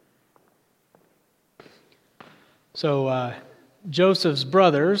Joseph's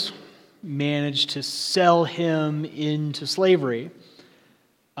brothers managed to sell him into slavery.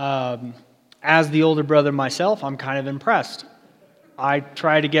 As the older brother myself, I'm kind of impressed. I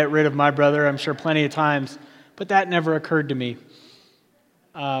tried to get rid of my brother, I'm sure plenty of times, but that never occurred to me.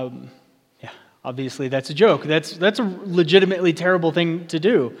 Obviously that's a joke. That's a legitimately terrible thing to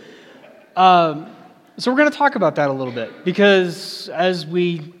do. So we're going to talk about that a little bit, because as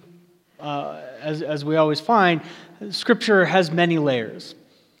we always find, Scripture has many layers.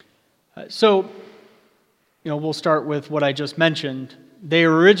 We'll start with what I just mentioned. They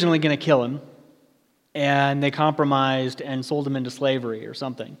were originally going to kill him, and they compromised and sold him into slavery or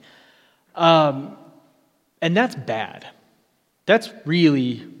something. And that's bad. That's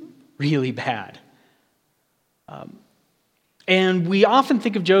really, really bad. And we often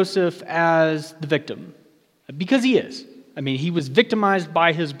think of Joseph as the victim, because he is. I mean, he was victimized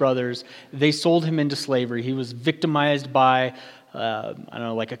by his brothers. They sold him into slavery. He was victimized by,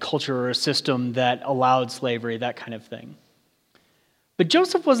 like a culture or a system that allowed slavery, that kind of thing. But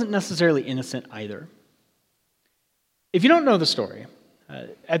Joseph wasn't necessarily innocent either. If you don't know the story,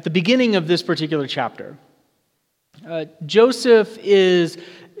 at the beginning of this particular chapter, Joseph is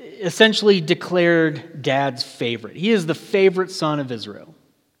essentially declared dad's favorite. He is the favorite son of Israel.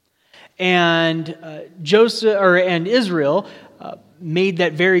 And Israel made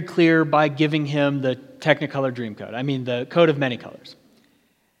that very clear by giving him the Technicolor Dreamcoat. I mean, the coat of many colors.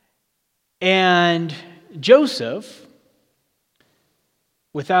 And Joseph,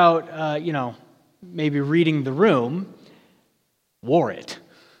 without, maybe reading the room, wore it.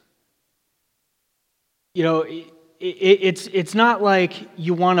 It's not like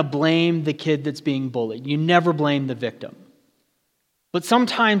you want to blame the kid that's being bullied. You never blame the victim. But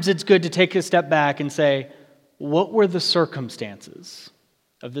sometimes it's good to take a step back and say, what were the circumstances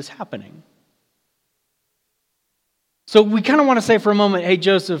of this happening? So we kind of want to say for a moment, hey,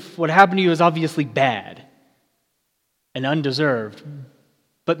 Joseph, what happened to you is obviously bad and undeserved,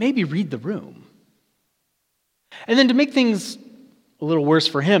 but maybe read the room. And then to make things a little worse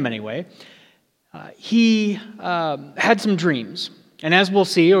for him anyway, he had some dreams. And as we'll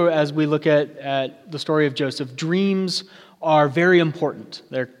see, or as we look at the story of Joseph, dreams are very important.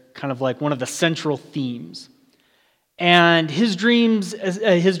 They're kind of like one of the central themes. And his dream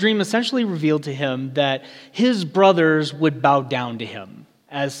essentially revealed to him that his brothers would bow down to him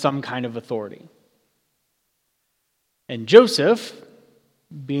as some kind of authority. And Joseph,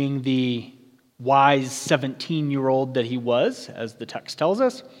 being the wise 17-year-old that he was, as the text tells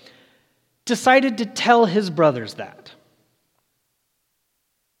us, decided to tell his brothers that.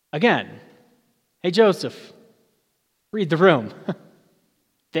 Again, hey Joseph, read the room.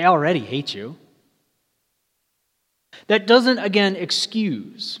 They already hate you. That doesn't, again,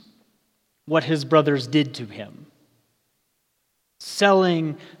 excuse what his brothers did to him.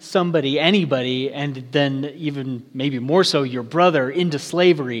 Selling somebody, anybody, and then even maybe more so your brother into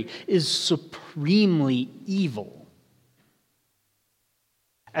slavery is supremely evil.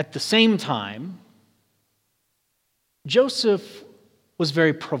 At the same time, Joseph was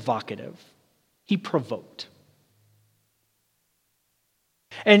very provocative. He provoked.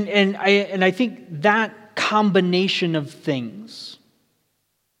 And I think that combination of things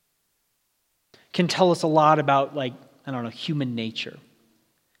can tell us a lot about, human nature.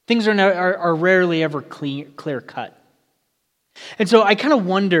 Things are rarely ever clear cut. And so I kind of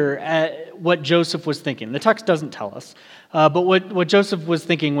wonder at what Joseph was thinking. The text doesn't tell us, but what Joseph was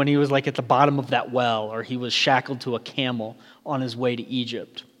thinking when he was at the bottom of that well, or he was shackled to a camel on his way to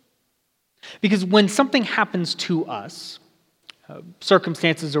Egypt. Because when something happens to us,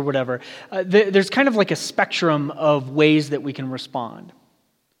 circumstances or whatever, there's kind of like a spectrum of ways that we can respond.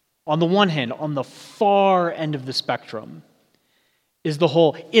 On the one hand, on the far end of the spectrum, is the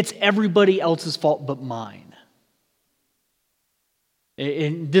whole, it's everybody else's fault but mine.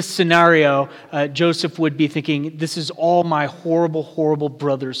 In this scenario, Joseph would be thinking, this is all my horrible, horrible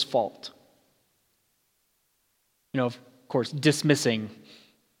brother's fault. Of course, dismissing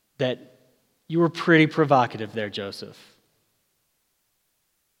that you were pretty provocative there, Joseph.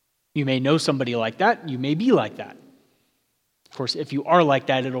 You may know somebody like that. You may be like that. Of course, if you are like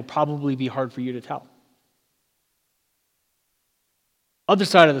that, it'll probably be hard for you to tell. Other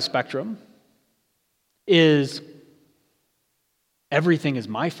side of the spectrum is everything is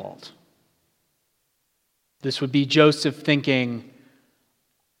my fault. This would be Joseph thinking,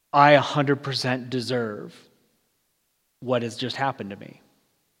 I 100% deserve what has just happened to me.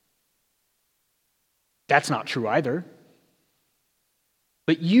 That's not true either.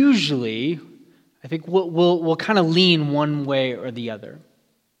 But usually, I think we'll kind of lean one way or the other.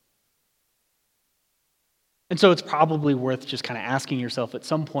 And so it's probably worth just kind of asking yourself at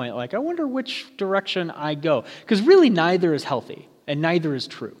some point, like, I wonder which direction I go. Because really neither is healthy and neither is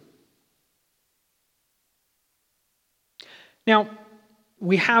true. Now,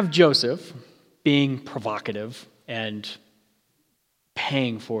 we have Joseph being provocative and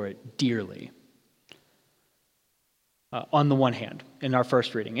paying for it dearly. On the one hand, in our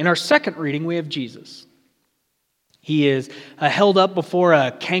first reading. In our second reading, we have Jesus. He is held up before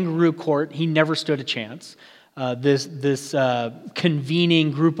a kangaroo court. He never stood a chance. This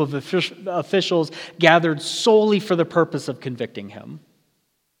convening group of officials gathered solely for the purpose of convicting him.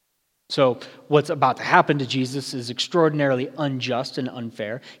 So what's about to happen to Jesus is extraordinarily unjust and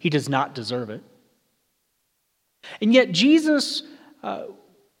unfair. He does not deserve it. And yet Jesus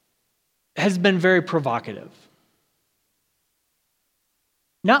has been very provocative.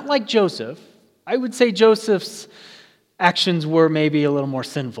 Not like Joseph. I would say Joseph's actions were maybe a little more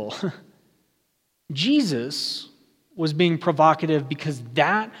sinful. Jesus was being provocative because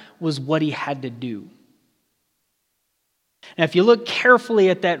that was what he had to do. Now, if you look carefully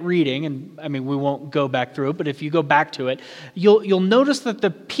at that reading, and I mean, we won't go back through it, but if you go back to it, you'll notice that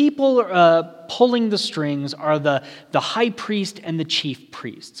the people pulling the strings are the high priest and the chief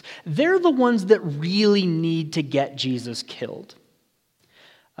priests. They're the ones that really need to get Jesus killed.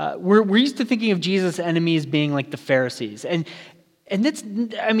 We're used to thinking of Jesus' enemies being like the Pharisees. And that's,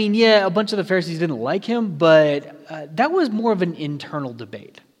 I mean, yeah, a bunch of the Pharisees didn't like him, but that was more of an internal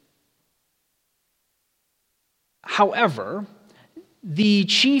debate. However, the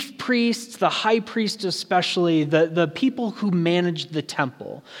chief priests, the high priest especially, the people who managed the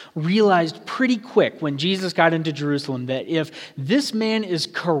temple, realized pretty quick when Jesus got into Jerusalem that if this man is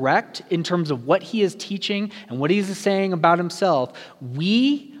correct in terms of what he is teaching and what he is saying about himself,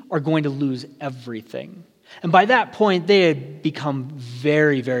 we are going to lose everything. And by that point, they had become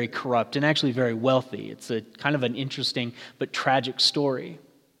very, very corrupt and actually very wealthy. It's a kind of an interesting but tragic story.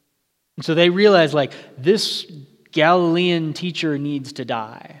 And so they realized, like, this Galilean teacher needs to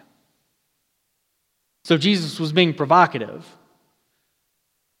die. So Jesus was being provocative,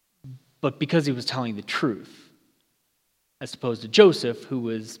 but because he was telling the truth, as opposed to Joseph, who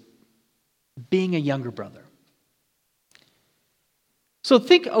was being a younger brother. So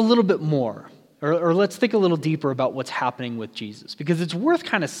think a little bit more, or let's think a little deeper about what's happening with Jesus, because it's worth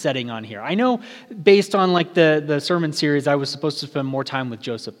kind of setting on here. I know based on like the sermon series, I was supposed to spend more time with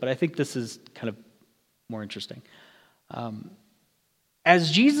Joseph, but I think this is kind of more interesting.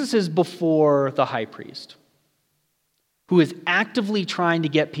 As Jesus is before the high priest, who is actively trying to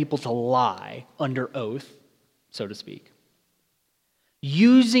get people to lie under oath, so to speak,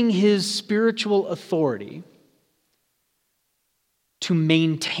 using his spiritual authority to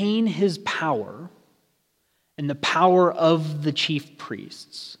maintain his power and the power of the chief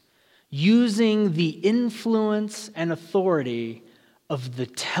priests, using the influence and authority of the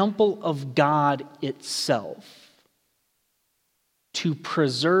temple of God itself to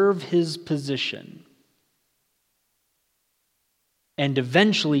preserve his position and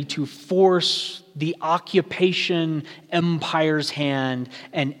eventually to force the occupation empire's hand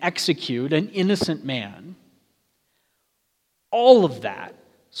and execute an innocent man. All of that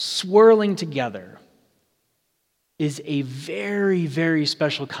swirling together is a very, very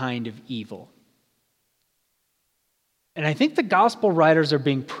special kind of evil. And I think the gospel writers are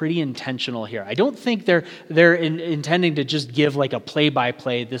being pretty intentional here. I don't think they're intending to just give like a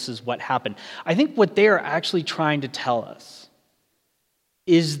play-by-play, this is what happened. I think what they are actually trying to tell us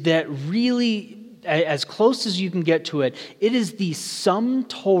is that really, as close as you can get to it, it is the sum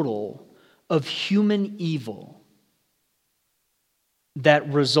total of human evil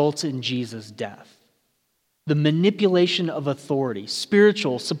that results in Jesus' death. The manipulation of authority,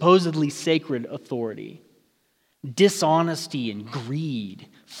 spiritual, supposedly sacred authority, dishonesty and greed,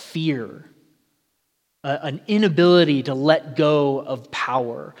 fear, an inability to let go of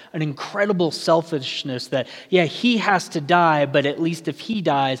power, an incredible selfishness that, yeah, he has to die, but at least if he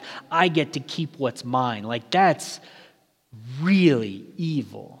dies, I get to keep what's mine. Like, that's really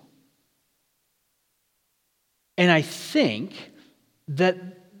evil. And I think that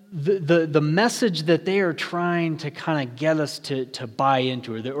the message that they are trying to kind of get us to buy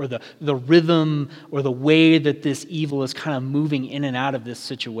into, or the rhythm or the way that this evil is kind of moving in and out of this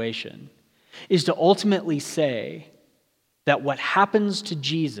situation, is to ultimately say that what happens to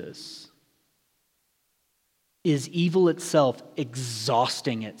Jesus is evil itself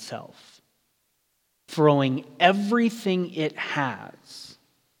exhausting itself, throwing everything it has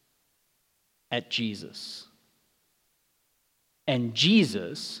at Jesus. And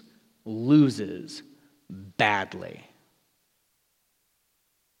Jesus loses badly.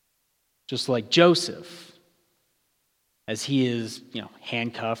 Just like Joseph as he is,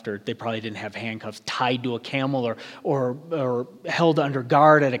 handcuffed, or they probably didn't have handcuffs, tied to a camel or held under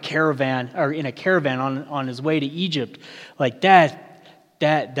guard at a caravan or in a caravan on his way to Egypt. Like that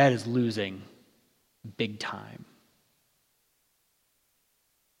is losing big time.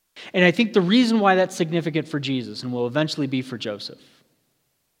 And I think the reason why that's significant for Jesus and will eventually be for Joseph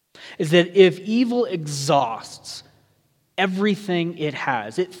is that if evil exhausts everything it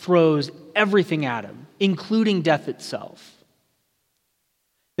has, it throws everything at him, including death itself,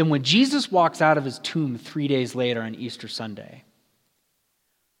 then when Jesus walks out of his tomb 3 days later on Easter Sunday,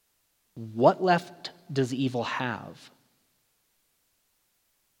 what left does evil have?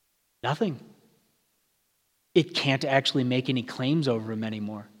 Nothing. It can't actually make any claims over him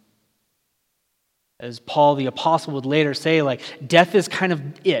anymore. As Paul the Apostle would later say, like, death is kind of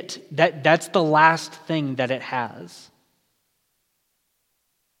it. That's the last thing that it has.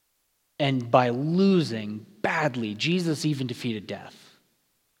 And by losing badly, Jesus even defeated death.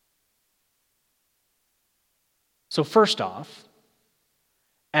 So first off,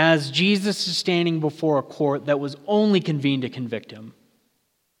 as Jesus is standing before a court that was only convened to convict him,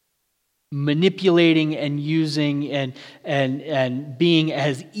 manipulating and using and being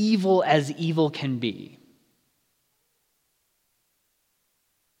as evil can be,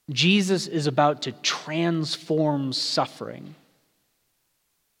 Jesus is about to transform suffering,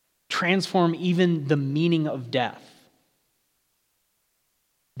 transform even the meaning of death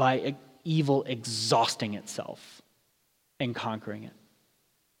by evil exhausting itself and conquering it.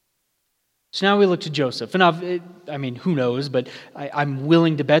 So now we look to Joseph. And who knows, but I'm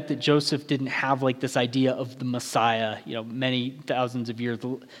willing to bet that Joseph didn't have like this idea of the Messiah, many thousands of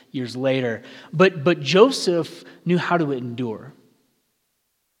years later. But Joseph knew how to endure.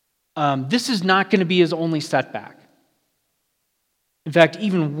 This is not going to be his only setback. In fact,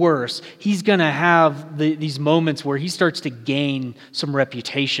 even worse, he's going to have these moments where he starts to gain some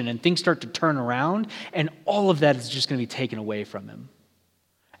reputation and things start to turn around, and all of that is just going to be taken away from him.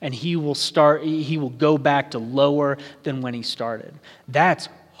 And he will go back to lower than when he started. That's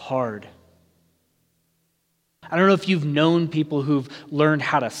hard. I don't know if you've known people who've learned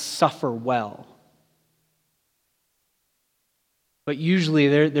how to suffer well. But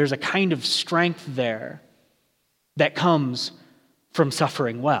usually there's a kind of strength there that comes from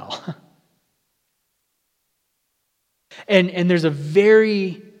suffering well. And there's a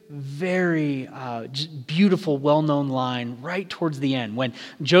very, very beautiful, well-known line right towards the end when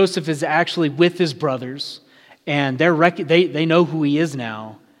Joseph is actually with his brothers, and they know who he is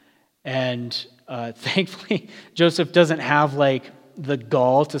now. And thankfully, Joseph doesn't have like the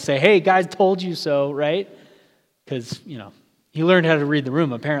gall to say, "Hey, guys, told you so," right? Because he learned how to read the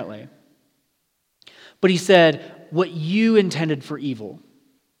room apparently. But he said, "What you intended for evil,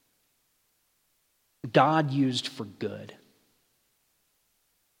 God used for good."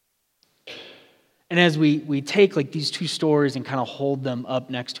 And as we take like these two stories and kind of hold them up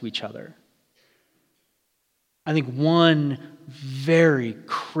next to each other, I think one very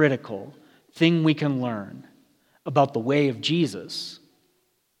critical thing we can learn about the way of Jesus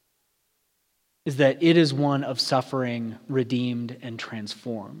is that it is one of suffering redeemed and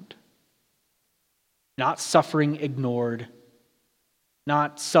transformed. Not suffering ignored,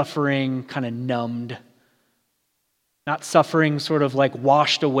 not suffering kind of numbed, not suffering sort of like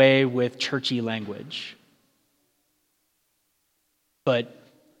washed away with churchy language. But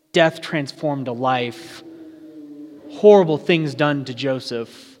death transformed a life, horrible things done to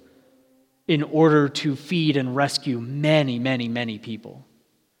Joseph in order to feed and rescue many, many, many people.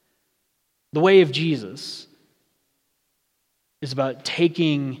 The way of Jesus is about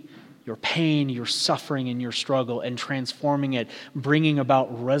taking your pain, your suffering, and your struggle and transforming it, bringing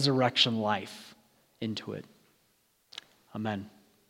about resurrection life into it. Amen.